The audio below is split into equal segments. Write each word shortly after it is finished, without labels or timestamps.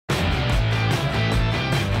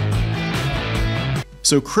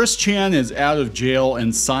So Chris Chan is out of jail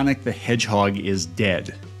and Sonic the Hedgehog is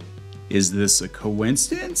dead. Is this a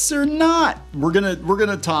coincidence or not? We're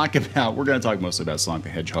gonna talk mostly about Sonic the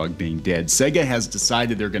Hedgehog being dead. Sega has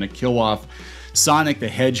decided they're gonna kill off Sonic the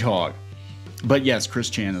Hedgehog. But yes, Chris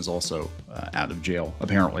Chan is also out of jail,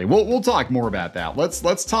 apparently. We'll talk more about that.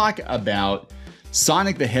 Let's talk about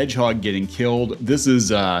Sonic the Hedgehog getting killed. This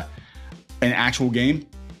is an actual game.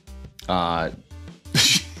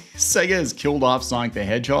 Sega has killed off Sonic the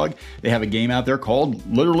Hedgehog. They have a game out there called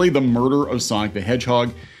literally The Murder of Sonic the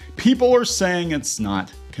Hedgehog. People are saying it's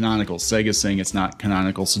not canonical. Sega's saying it's not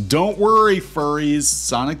canonical. So don't worry, furries.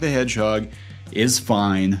 Sonic the Hedgehog is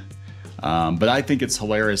fine. But I think it's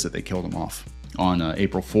hilarious that they killed him off on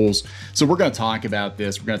April Fool's. So we're going to talk about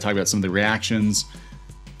this. We're going to talk about some of the reactions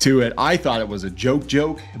to it. I thought it was a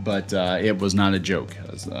joke, but it was not a joke.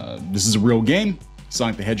 This is a real game.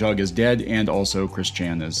 Sonic the Hedgehog is dead, and also Chris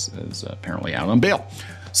Chan is apparently out on bail.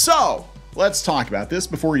 So let's talk about this.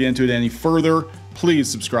 Before we get into it any further, please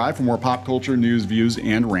subscribe for more pop culture news, views,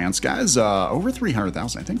 and rants. Guys, over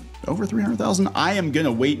 300,000, I think. Over 300,000. I am going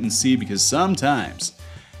to wait and see because sometimes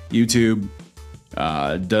YouTube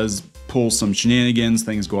does pull some shenanigans.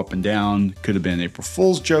 Things go up and down. Could have been an April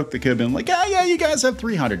Fool's joke. That could have been like, oh yeah, you guys have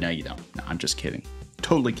 300. No, you don't. No, I'm just kidding.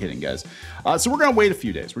 Totally kidding, guys. So we're going to wait a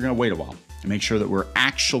few days. We're going to wait a while and make sure that we're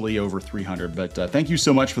actually over 300. But thank you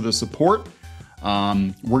so much for the support.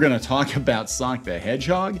 We're going to talk about Sonic the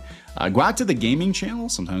Hedgehog. Go out to the gaming channel.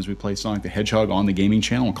 Sometimes we play Sonic the Hedgehog on the gaming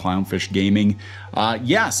channel, Clownfish Gaming.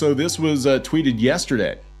 Yeah, so this was tweeted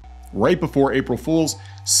yesterday, right before April Fool's.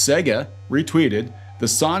 Sega retweeted, "The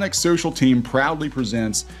Sonic social team proudly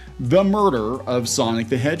presents The Murder of Sonic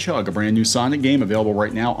the Hedgehog, a brand new Sonic game available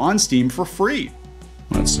right now on Steam for free."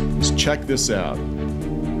 Let's check this out.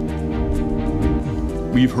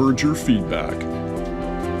 "We've heard your feedback.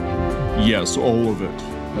 Yes, all of it."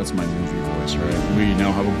 That's my movie voice, right? "We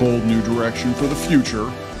now have a bold new direction for the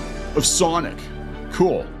future of Sonic.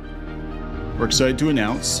 Cool. We're excited to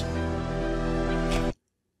announce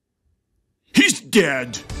he's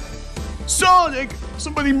dead. Sonic!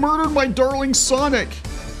 Somebody murdered my darling Sonic."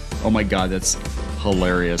 Oh my god, that's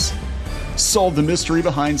hilarious. "Solve the mystery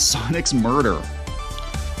behind Sonic's murder."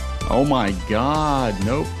 Oh my god,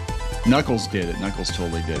 nope. Knuckles did it. Knuckles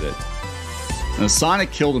totally did it. Now,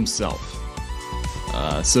 Sonic killed himself.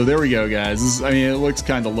 So there we go, guys. I mean, it looks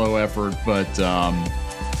kind of low effort, but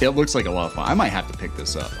it looks like a lot of fun. I might have to pick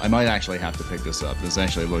this up. I might actually have to pick this up. This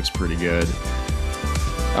actually looks pretty good.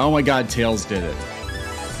 Oh my god, Tails did it.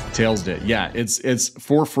 Tails did. Yeah, it's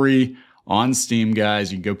for free on Steam,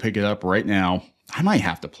 guys. You can go pick it up right now. I might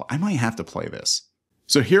have to play this.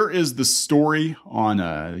 So here is the story on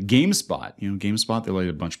GameSpot. You know, GameSpot, they laid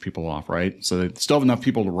a bunch of people off, right? So they still have enough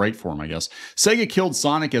people to write for them, I guess. "Sega killed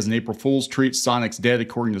Sonic as an April Fool's treat. Sonic's dead,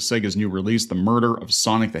 according to Sega's new release, The Murder of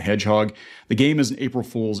Sonic the Hedgehog. The game is an April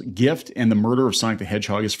Fool's gift, and The Murder of Sonic the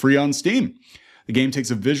Hedgehog is free on Steam. The game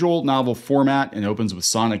takes a visual novel format and opens with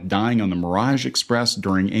Sonic dying on the Mirage Express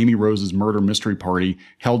during Amy Rose's murder mystery party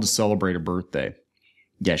held to celebrate a birthday."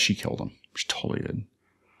 Yeah, she killed him. She totally did.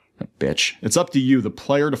 That bitch. "It's up to you, the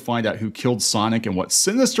player, to find out who killed Sonic and what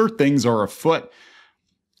sinister things are afoot.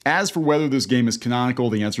 As for whether this game is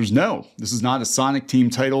canonical, the answer is no. This is not a Sonic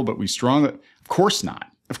team title, but we strongly..." Of course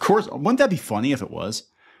not. Of course. Wouldn't that be funny if it was?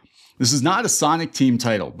 "This is not a Sonic team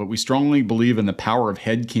title, but we strongly believe in the power of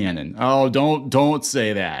headcanon." Oh, don't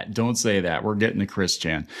say that. Don't say that. We're getting to Chris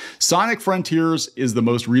Chan. "Sonic Frontiers is the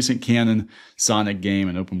most recent canon Sonic game,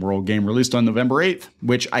 an open world game released on November 8th,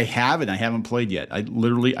 which I have and I haven't played yet. I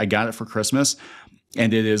got it for Christmas,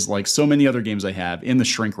 and it is like so many other games I have in the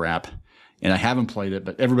shrink wrap, and I haven't played it,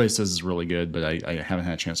 but everybody says it's really good, but I haven't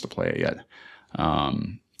had a chance to play it yet.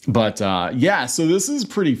 Yeah, so this is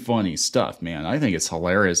pretty funny stuff, man. I think it's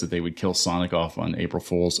hilarious that they would kill Sonic off on April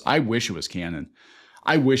Fool's. I wish it was canon.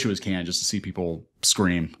 I wish it was canon just to see people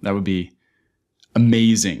scream. That would be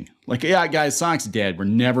amazing. Like, yeah, guys, Sonic's dead. We're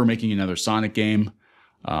never making another Sonic game.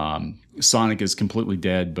 Sonic is completely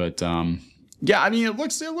dead, but yeah, I mean, it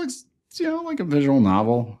looks, you know, like a visual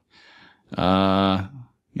novel.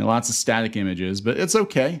 You know, lots of static images, but it's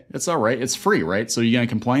okay. It's all right. It's free, right? So you gonna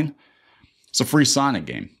complain? It's a free Sonic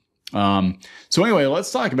game. So anyway,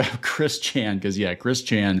 let's talk about Chris Chan, because yeah, Chris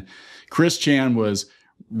Chan was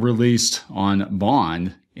released on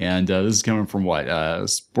bond, and this is coming from what?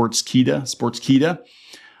 Sportskeeda.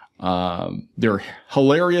 Their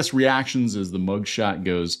hilarious reactions as the mugshot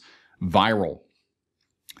goes viral.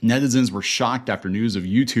 Netizens were shocked after news of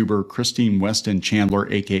YouTuber Christine Weston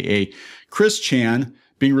Chandler, aka Chris Chan,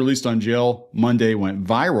 being released on jail Monday went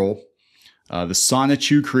viral. The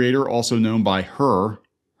Sonichu creator, also known by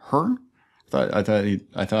I I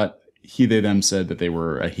thought he, they, them said that they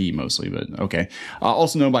were a he mostly, but okay.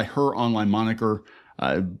 Also known by her online moniker,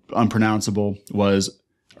 unpronounceable, was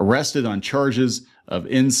arrested on charges of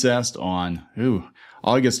incest on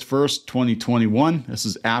August 1st, 2021. This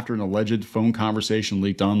is after an alleged phone conversation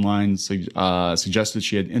leaked online suggested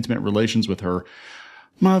she had intimate relations with her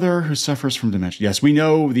mother, who suffers from dementia. Yes, we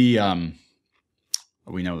know the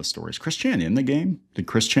story. Is Chris Chan in the game? Did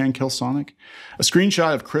Chris Chan kill Sonic? A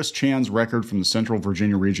screenshot of Chris Chan's record from the Central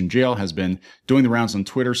Virginia Region Jail has been doing the rounds on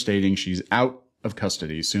Twitter, stating she's out of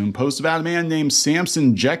custody soon. Posts about a man named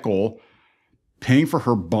Samson Jekyll paying for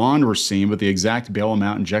her bond were seen, but the exact bail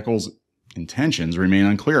amount and Jekyll's intentions remain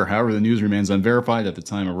unclear. However, the news remains unverified at the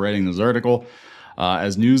time of writing this article.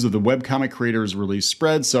 As news of the webcomic creator's release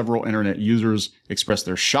spread, several internet users expressed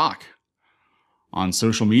their shock on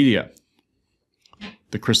social media.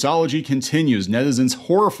 The Chrisology continues. Netizens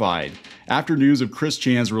horrified after news of Chris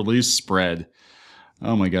Chan's release spread.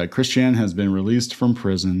 Oh my God. Chris Chan has been released from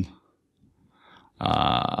prison.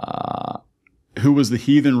 Who was the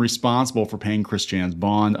heathen responsible for paying Chris Chan's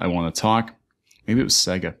bond? I want to talk. Maybe it was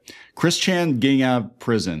Sega. Chris Chan getting out of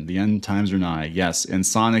prison. The end times are nigh. Yes. And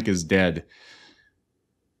Sonic is dead.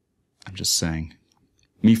 I'm just saying.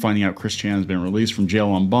 Me finding out Chris Chan has been released from jail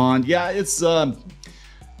on bond. Yeah, it's,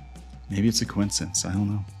 maybe it's a coincidence. I don't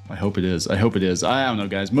know. I hope it is. I hope it is. I don't know,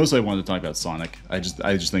 guys. Mostly I wanted to talk about Sonic. I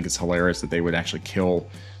just think it's hilarious that they would actually kill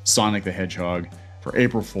Sonic the Hedgehog for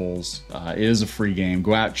April Fools. It is a free game.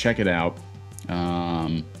 Go out, check it out.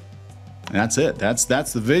 That's it. That's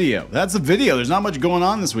the video. That's the video. There's not much going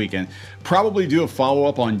on this weekend. Probably do a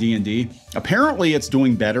follow-up on D&D. Apparently it's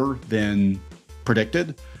doing better than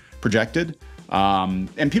projected.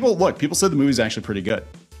 And people said the movie's actually pretty good.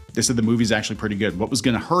 They said the movie's actually pretty good. What was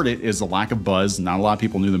going to hurt it is the lack of buzz. Not a lot of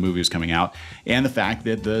people knew the movie was coming out. And the fact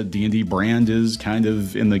that the D&D brand is kind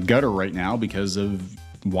of in the gutter right now because of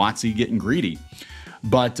WotC getting greedy.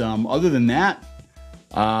 But other than that,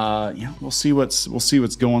 yeah, we'll see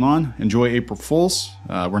what's going on. Enjoy April Fools.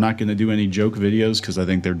 We're not going to do any joke videos because I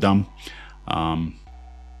think they're dumb. Talk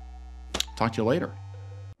to you later.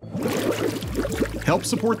 Help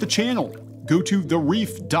support the channel. Go to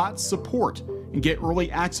thereef.support and get early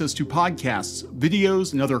access to podcasts,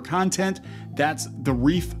 videos, and other content. That's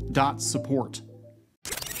thereef.support.